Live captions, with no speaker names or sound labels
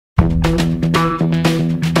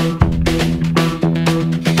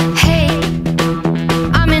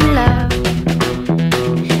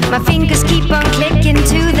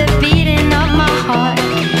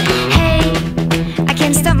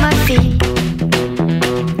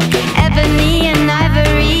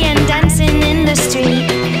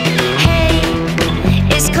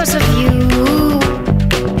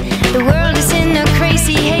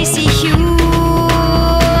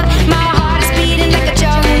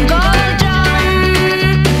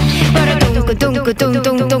tung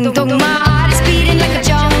tung tung tung. My heart is beating like a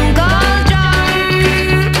jungle drum.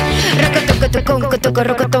 Rock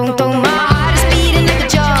tung tung. My heart is beating like a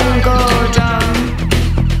jungle drum.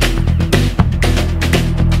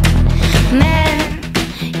 Man,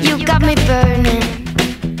 you got me burning.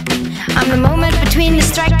 I'm the moment between the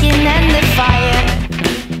striking and the fire.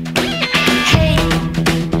 Hey,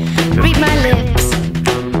 read my lips,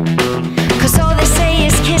 'cause all they say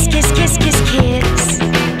is kiss, kiss, kiss, kiss, kiss.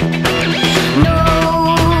 No,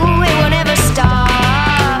 it won't ever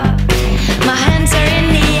stop. My hands are in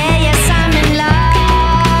the air, yes, I'm in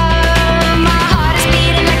love. My heart is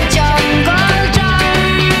beating like a jungle drum.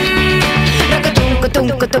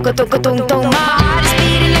 Rock-a-tung-ka-tung-ka-tung-ka-tung-ka-tung. My heart is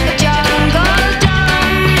beating like a jungle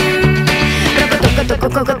drum.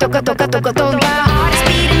 Rock-a-tung-ka-tung-ka-tung-ka-tung-ka-tung.